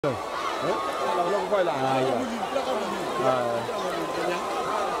This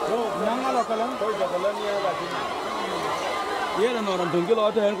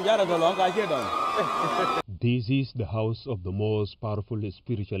is the house of the most powerful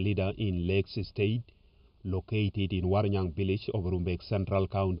spiritual leader in Lakes State, located in Warnyang village of Rumbek Central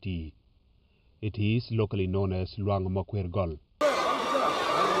County. It is locally known as Luang Makwer Gol.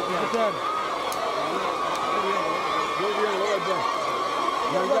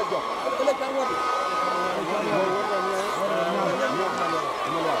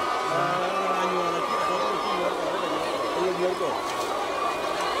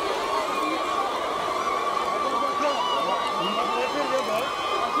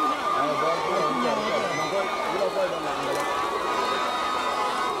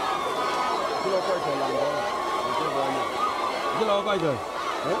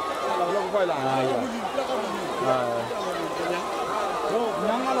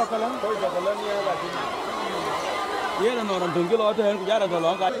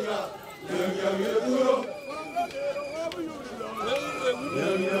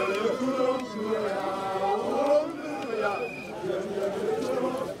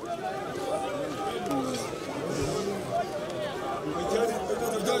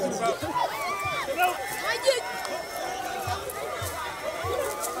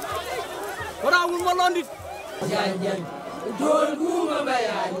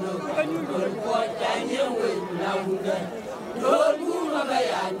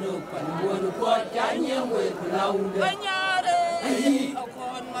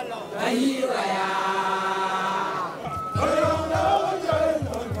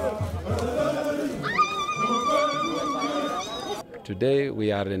 Today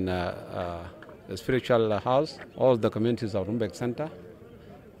we are in a spiritual house. All the communities of Rumbek Center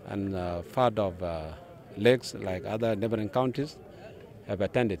and part of lakes like other neighboring counties have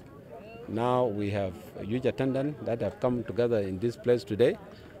attended. Now we have a huge attendance that have come together in this place today.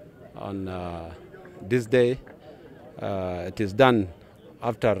 On this day, it is done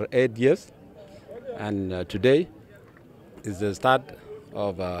after 8 years, and today is the start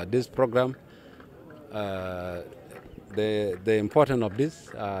of this program. The importance of this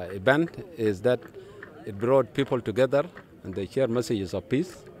event is that it brought people together and they share messages of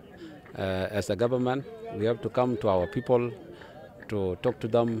peace. As a government, we have to come to our people to talk to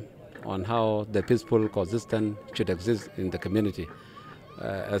them on how the peaceful coexistence should exist in the community.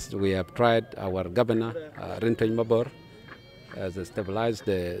 As we have tried, our governor, Renovating has stabilized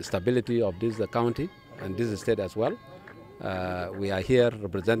the stability of this county and this state as well. We are here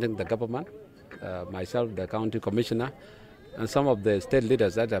representing the government, myself, the county commissioner, and some of the state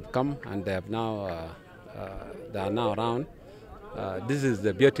leaders that have come and they are now around. This is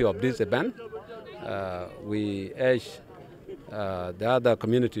the beauty of this event. We urge the other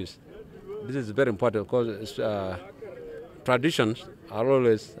communities. This is very important because traditions are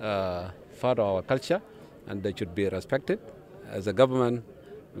always part of our culture and they should be respected. As a government,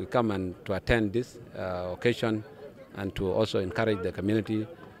 we come and to attend this occasion and to also encourage the community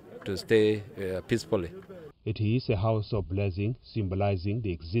to stay peacefully. It is a house of blessing, symbolizing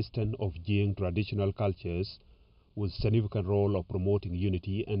the existence of Jing traditional cultures with significant role of promoting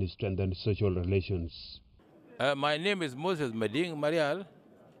unity and strengthening social relations. My name is Moses Mading Marial.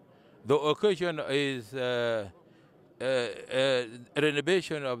 The occasion is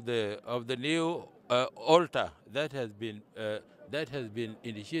renovation of the new altar that has been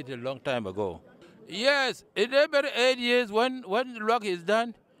initiated a long time ago. Yes, in every 8 years, when work is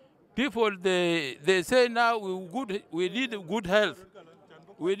done, people they say now we need good health.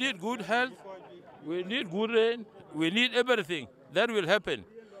 We need good health. We need good rain. We need everything. That will happen.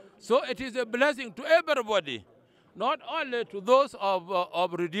 So it is a blessing to everybody, not only to those of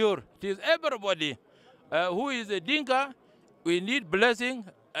Redur. It is everybody who is a Dinka. We need blessing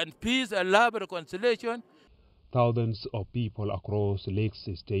and peace and love and reconciliation. Thousands of people across Lakes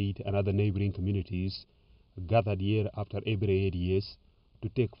State and other neighboring communities gathered year after every 8 years to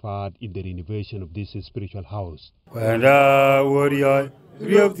take part in the renovation of this spiritual house.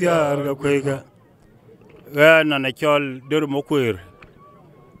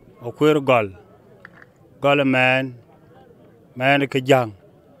 Man kajang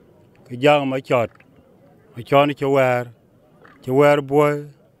machot machon chawer boy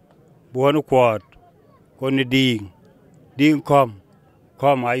no quad koni ding kom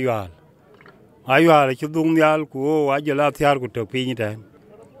ayal chudung nyal ku ajala thiar ku to piny ten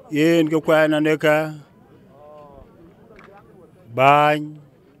yen ko kwana ne ka bany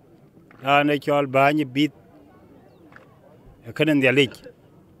ane chol bany bit kanen dialich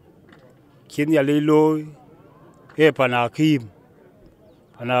kin ya loy e panakim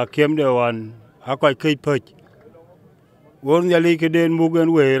ana kem de wan akoy kay pech won yali ke den mugen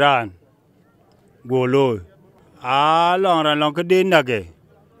we ran go lo a long ran long ke den nage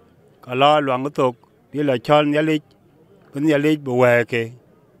ka la long tok di la chon yali kun yali bo we ke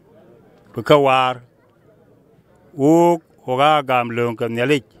bu ka war o ga gam long kan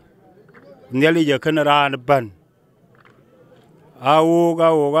yali je kan ran ban a o ga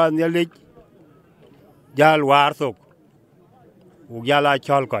yali jal war tok u yala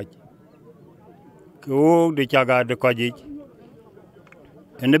chol ko ko de chaga de ko ji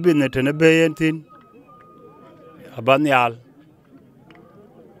ene bin ne be yentin abanyal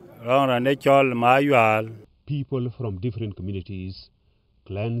ron ne chol ma yal. People from different communities,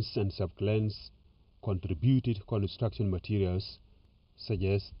 clans and sub-clans contributed construction materials such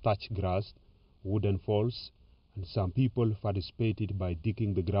as thatch grass, wooden poles, and some people participated by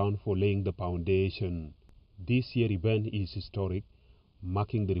digging the ground for laying the foundation. This year event is historic,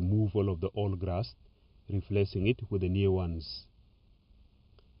 marking the removal of the old grass, replacing it with the new ones.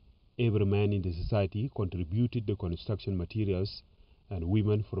 Every man in the society contributed the construction materials, and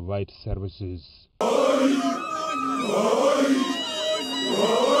women provide services.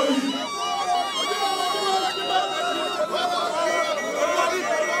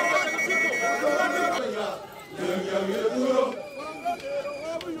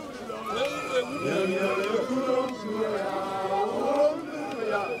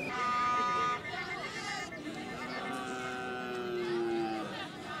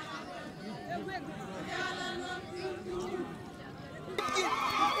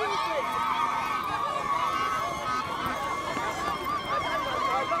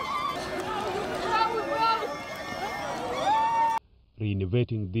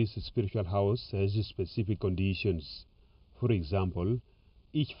 Renovating this spiritual house has specific conditions. For example,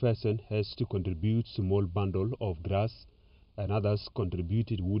 each person has to contribute a small bundle of grass, and others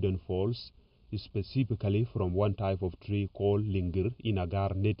contributed wooden poles, specifically from one type of tree called linger in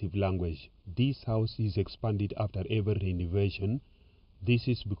Agar native language. This house is expanded after every renovation. This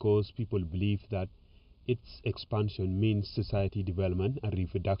is because people believe that its expansion means society development and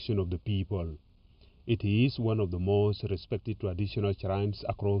reproduction of the people. It is one of the most respected traditional shrines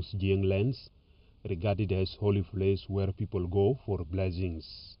across Jiang lands, regarded as holy place where people go for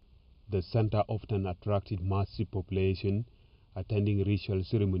blessings. The center often attracted massive population attending ritual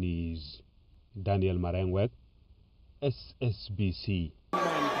ceremonies. Daniel Marengwek, SSBC.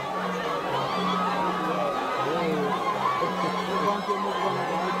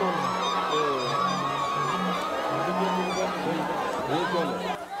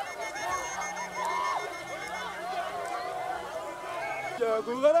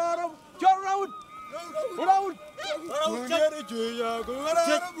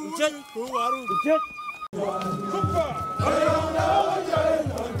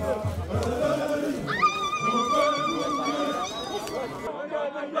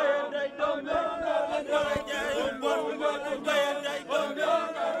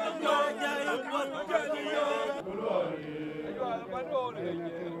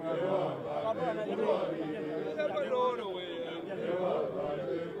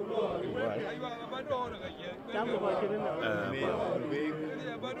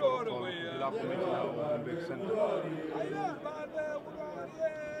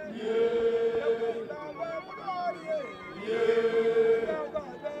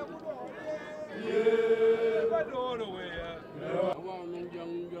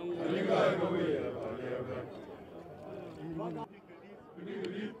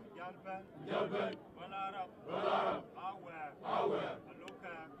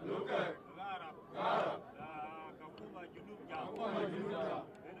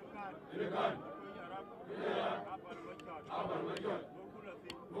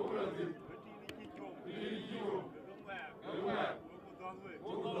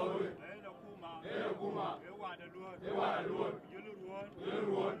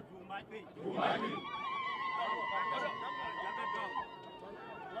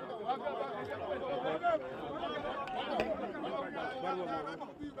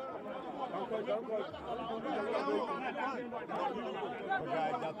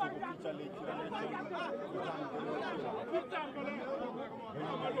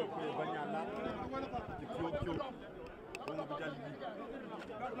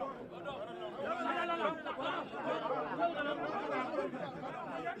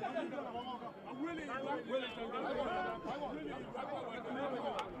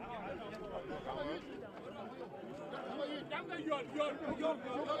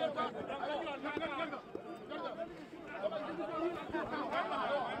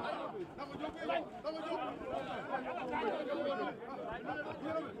 Ai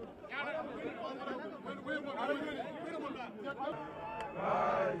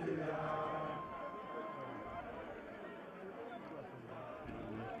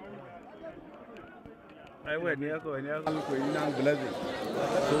wet ni ko ni ko nang blessing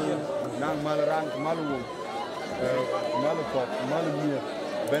so nang malarang malu pop malu mia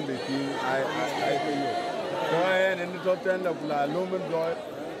bende ti ai ko yo so en to tenda kula lumen do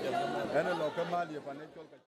en lo ka mali pa ne